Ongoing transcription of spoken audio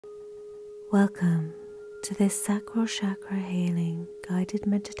Welcome to this Sacral Chakra healing guided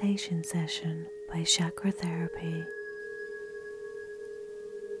meditation session by Chakratherapy.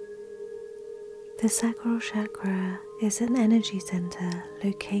 The Sacral Chakra is an energy center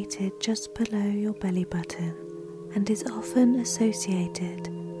located just below your belly button and is often associated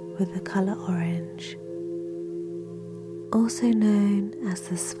with the color orange. Also known as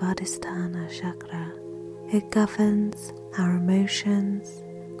the Svadhisthana Chakra, it governs our emotions,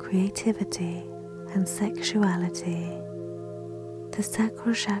 creativity, and sexuality. The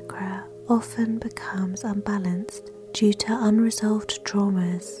Sacral Chakra often becomes unbalanced due to unresolved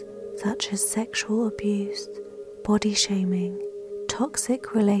traumas such as sexual abuse, body shaming,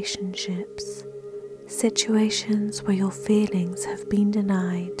 toxic relationships, situations where your feelings have been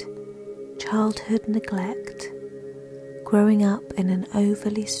denied, childhood neglect, growing up in an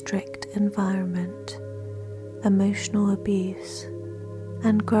overly strict environment, emotional abuse,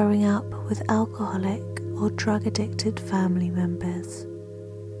 and growing up with alcoholic or drug-addicted family members.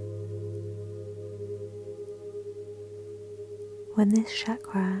 When this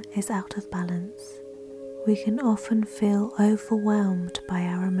chakra is out of balance, we can often feel overwhelmed by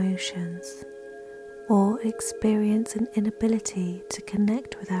our emotions or experience an inability to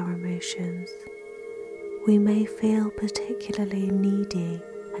connect with our emotions. We may feel particularly needy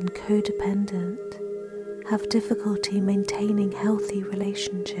and codependent, have difficulty maintaining healthy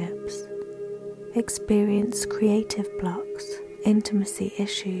relationships, experience creative blocks, intimacy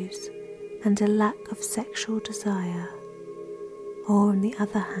issues, and a lack of sexual desire. Or on the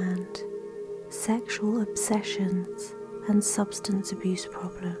other hand, sexual obsessions and substance abuse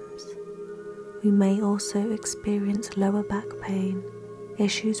problems. We may also experience lower back pain,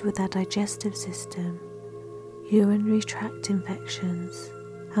 issues with our digestive system, urinary tract infections,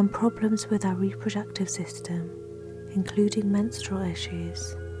 and problems with our reproductive system, including menstrual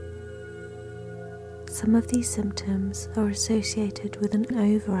issues. Some of these symptoms are associated with an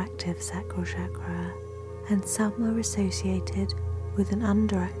overactive sacral chakra, and some are associated with an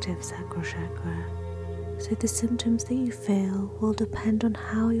underactive sacral chakra. So the symptoms that you feel will depend on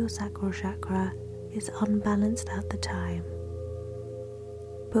how your sacral chakra is unbalanced at the time.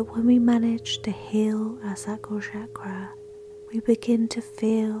 But when we manage to heal our sacral chakra, we begin to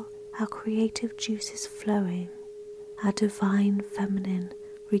feel our creative juices flowing, our divine feminine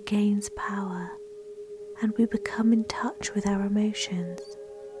regains power, and we become in touch with our emotions,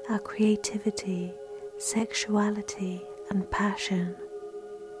 our creativity, sexuality, and passion.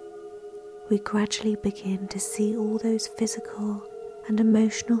 We gradually begin to see all those physical and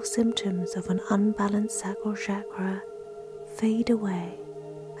emotional symptoms of an unbalanced sacral chakra fade away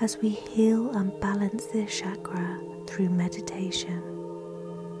as we heal and balance this chakra through meditation.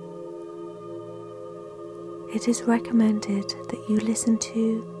 It is recommended that you listen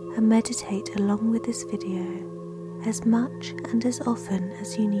to and meditate along with this video as much and as often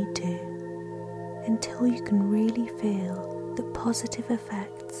as you need to, until you can really feel the positive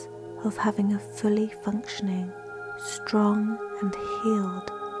effects of having a fully functioning, strong and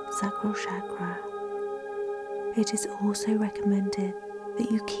healed sacral chakra. It is also recommended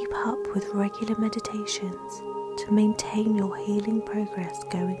that you keep up with regular meditations to maintain your healing progress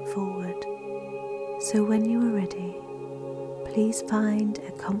going forward. So when you are ready, please find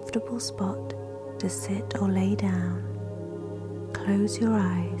a comfortable spot to sit or lay down, close your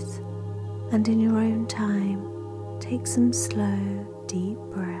eyes, and in your own time, take some slow, deep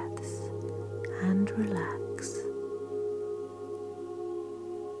breaths and relax.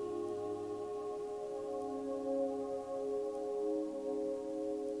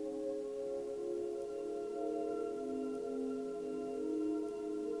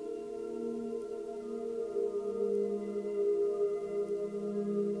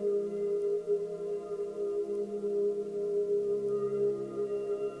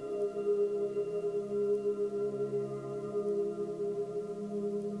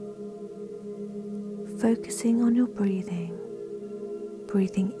 Focusing on your breathing,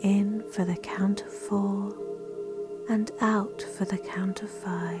 breathing in for the count of 4 and out for the count of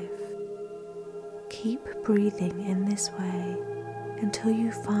 5. Keep breathing in this way until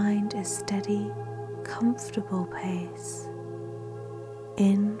you find a steady, comfortable pace.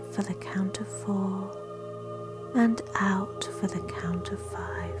 In for the count of 4 and out for the count of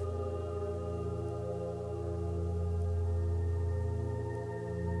 5.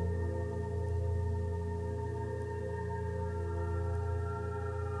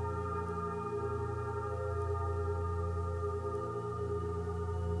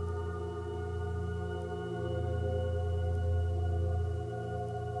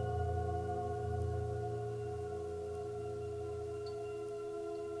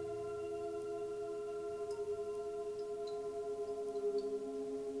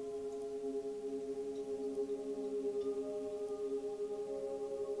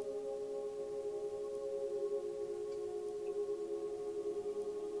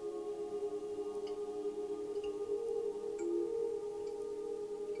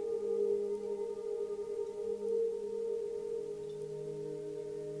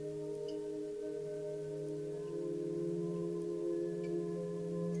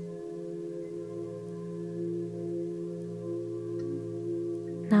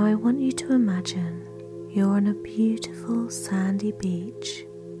 Now I want you to imagine you're on a beautiful sandy beach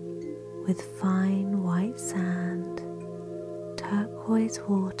with fine white sand, turquoise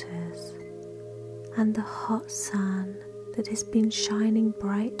waters, and the hot sun that has been shining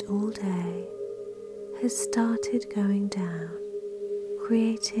bright all day has started going down,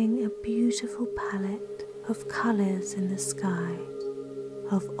 creating a beautiful palette of colours in the sky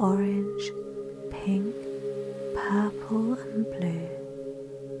of orange, pink, purple and blue.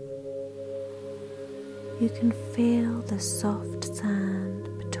 You can feel the soft sand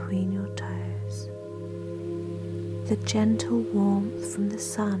between your toes, the gentle warmth from the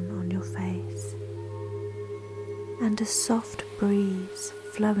sun on your face, and a soft breeze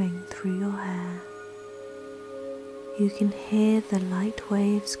flowing through your hair. You can hear the light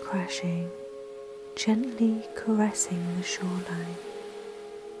waves crashing, gently caressing the shoreline.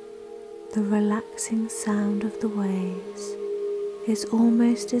 The relaxing sound of the waves is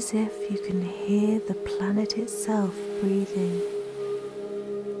almost as if you can hear the planet itself breathing,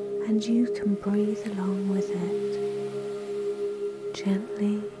 and you can breathe along with it,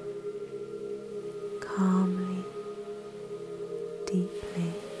 gently, calmly,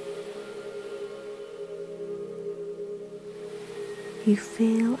 deeply. You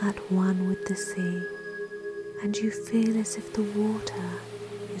feel at one with the sea, and you feel as if the water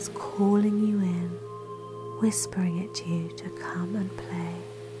is calling you in, whispering at you to come and play.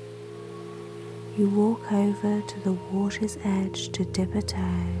 You walk over to the water's edge to dip a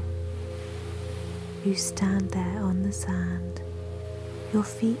toe. You stand there on the sand, your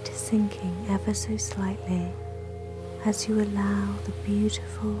feet sinking ever so slightly as you allow the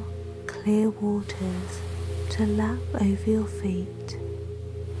beautiful, clear waters to lap over your feet.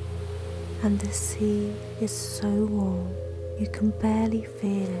 And the sea is so warm you can barely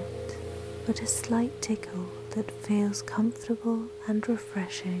feel it, but a slight tickle that feels comfortable and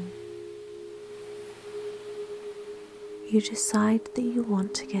refreshing. You decide that you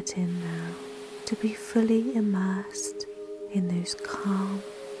want to get in now, to be fully immersed in those calm,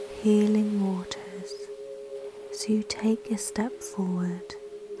 healing waters. So you take a step forward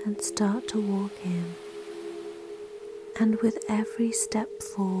and start to walk in. And with every step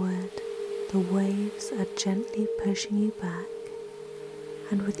forward, the waves are gently pushing you back,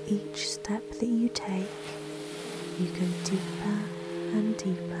 and with each step that you take, you go deeper and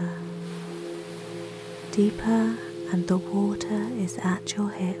deeper, deeper, and the water is at your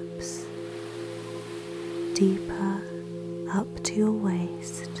hips, deeper up to your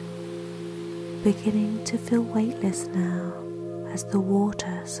waist, beginning to feel weightless now as the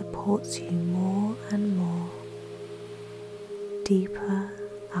water supports you more and more, deeper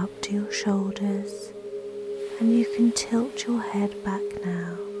up to your shoulders, and you can tilt your head back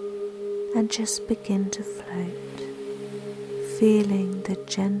now and just begin to float, feeling the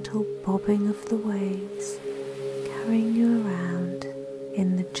gentle bobbing of the waves carrying you around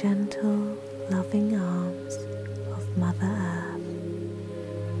in the gentle, loving arms of Mother Earth.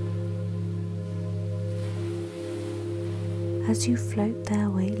 As you float there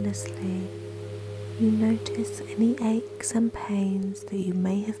weightlessly, you notice any aches and pains that you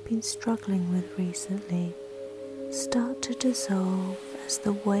may have been struggling with recently start to dissolve as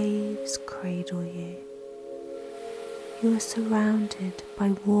the waves cradle you. You are surrounded by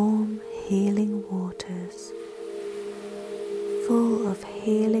warm, healing waters, full of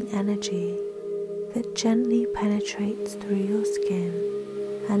healing energy that gently penetrates through your skin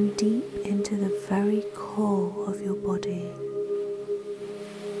and deep into the very core of your body.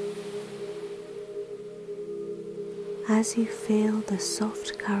 As you feel the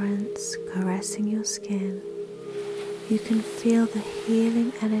soft currents caressing your skin, you can feel the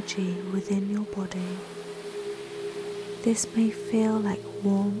healing energy within your body. This may feel like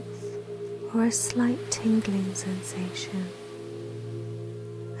warmth or a slight tingling sensation.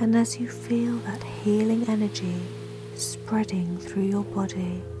 And as you feel that healing energy spreading through your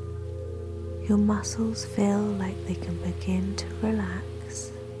body, your muscles feel like they can begin to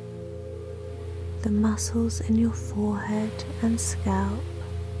relax. The muscles in your forehead and scalp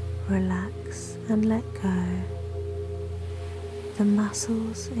relax and let go. The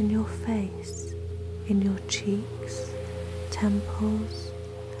muscles in your face, in your cheeks, temples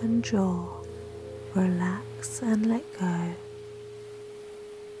and jaw relax and let go.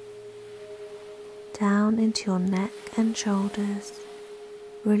 Down into your neck and shoulders,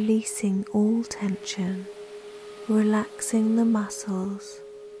 releasing all tension, relaxing the muscles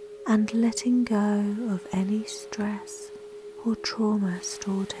and letting go of any stress or trauma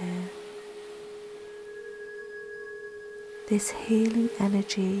stored here. This healing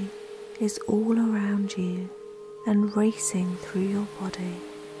energy is all around you and racing through your body.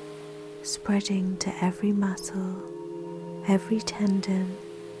 spreading to every muscle, every tendon,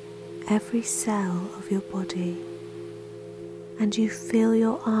 every cell of your body, and you feel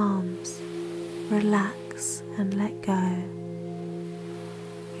your arms relax and let go,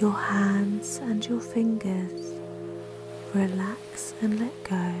 your hands and your fingers relax and let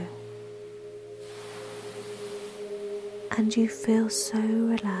go, and you feel so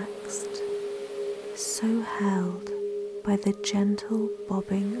relaxed, so held by the gentle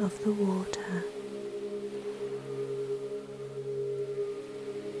bobbing of the water.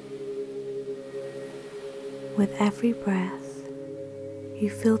 With every breath, you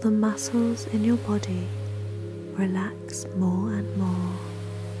feel the muscles in your body relax more and more,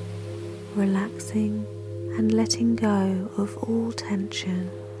 relaxing and letting go of all tension.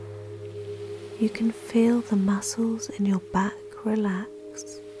 You can feel the muscles in your back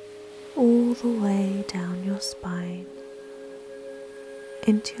relax all the way down your spine,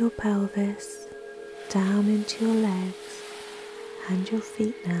 into your pelvis, down into your legs and your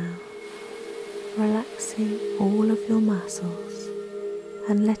feet now, relaxing all of your muscles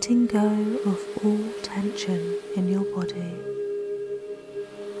and letting go of all tension in your body.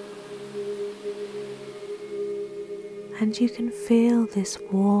 And you can feel this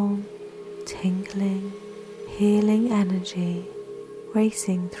warm, tingling, healing energy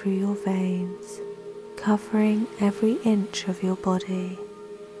racing through your veins, covering every inch of your body.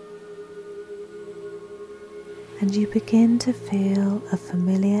 And you begin to feel a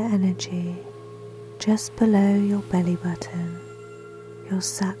familiar energy just below your belly button. Your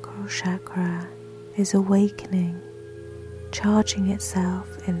sacral chakra is awakening, charging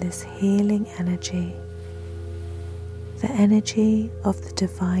itself in this healing energy. The energy of the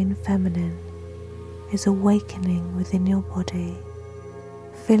divine feminine is awakening within your body,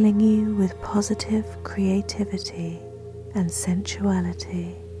 filling you with positive creativity and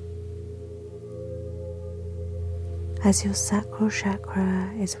sensuality. As your sacral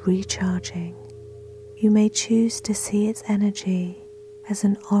chakra is recharging, you may choose to see its energy as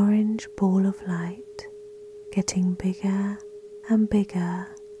an orange ball of light, getting bigger and bigger,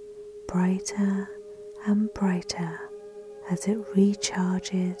 brighter and brighter as it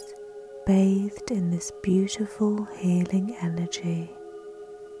recharges, bathed in this beautiful healing energy.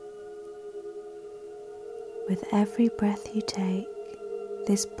 With every breath you take,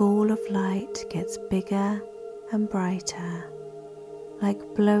 this ball of light gets bigger and brighter, like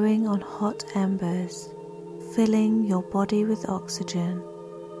blowing on hot embers, filling your body with oxygen,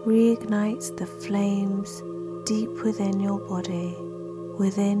 reignites the flames deep within your body,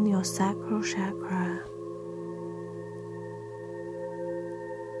 within your sacral chakra.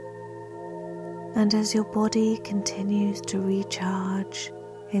 And as your body continues to recharge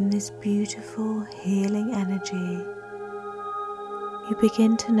in this beautiful healing energy, you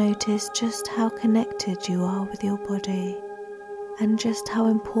begin to notice just how connected you are with your body and just how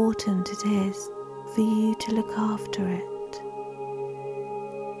important it is for you to look after it.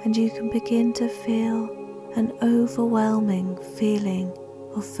 And you can begin to feel an overwhelming feeling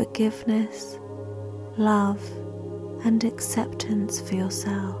of forgiveness, love, and acceptance for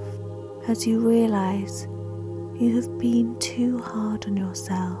yourself as you realize you have been too hard on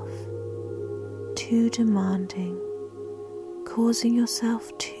yourself, too demanding, causing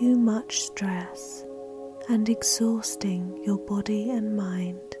yourself too much stress and exhausting your body and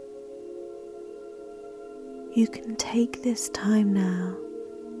mind. You can take this time now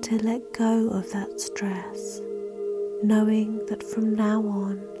to let go of that stress, knowing that from now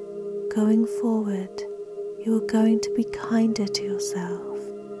on, going forward, you are going to be kinder to yourself,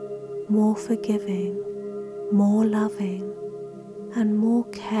 more forgiving, more loving, and more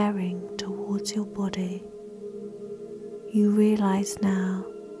caring towards your body. You realize now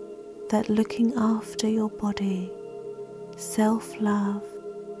that looking after your body, self-love,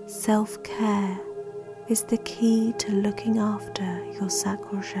 self-care is the key to looking after your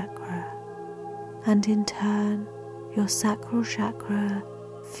sacral chakra, and in turn, your sacral chakra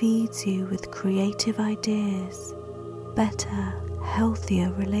feeds you with creative ideas, better,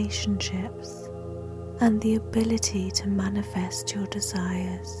 healthier relationships, and the ability to manifest your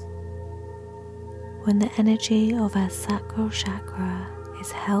desires. When the energy of our sacral chakra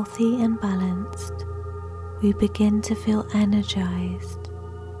is healthy and balanced, we begin to feel energized,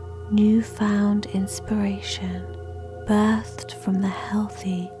 newfound inspiration birthed from the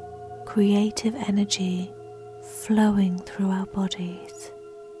healthy, creative energy flowing through our bodies.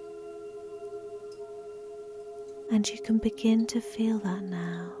 And you can begin to feel that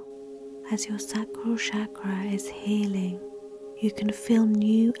now. As your sacral chakra is healing, you can feel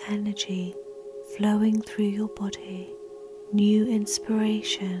new energy flowing through your body, new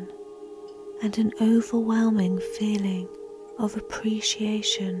inspiration, and an overwhelming feeling of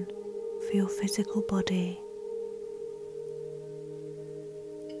appreciation for your physical body.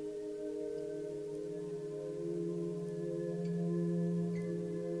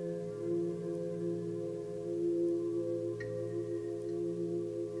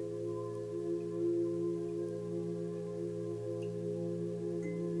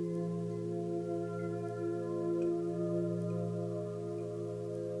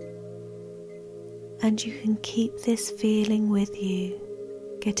 And you can keep this feeling with you,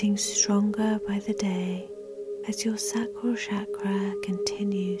 getting stronger by the day as your sacral chakra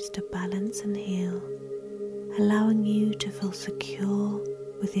continues to balance and heal, allowing you to feel secure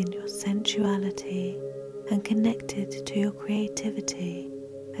within your sensuality and connected to your creativity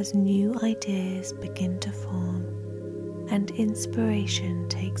as new ideas begin to form and inspiration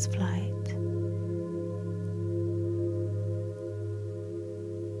takes flight.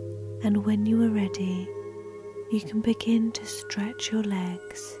 And when you are ready, you can begin to stretch your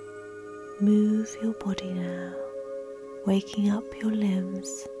legs, move your body now, waking up your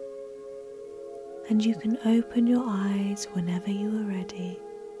limbs, and you can open your eyes whenever you are ready,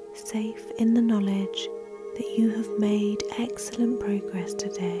 safe in the knowledge that you have made excellent progress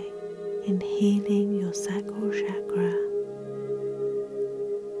today in healing your sacral chakra.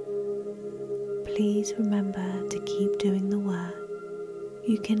 Please remember to keep doing the work.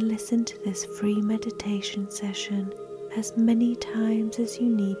 You can listen to this free meditation session as many times as you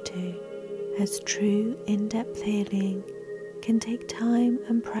need to, as true in-depth healing can take time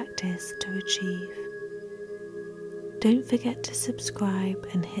and practice to achieve. Don't forget to subscribe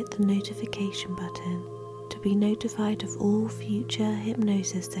and hit the notification button to be notified of all future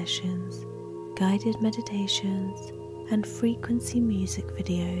hypnosis sessions, guided meditations, and frequency music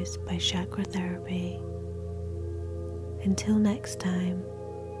videos by Chakratherapy. Until next time,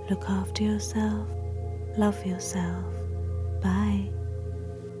 look after yourself, love yourself. Bye.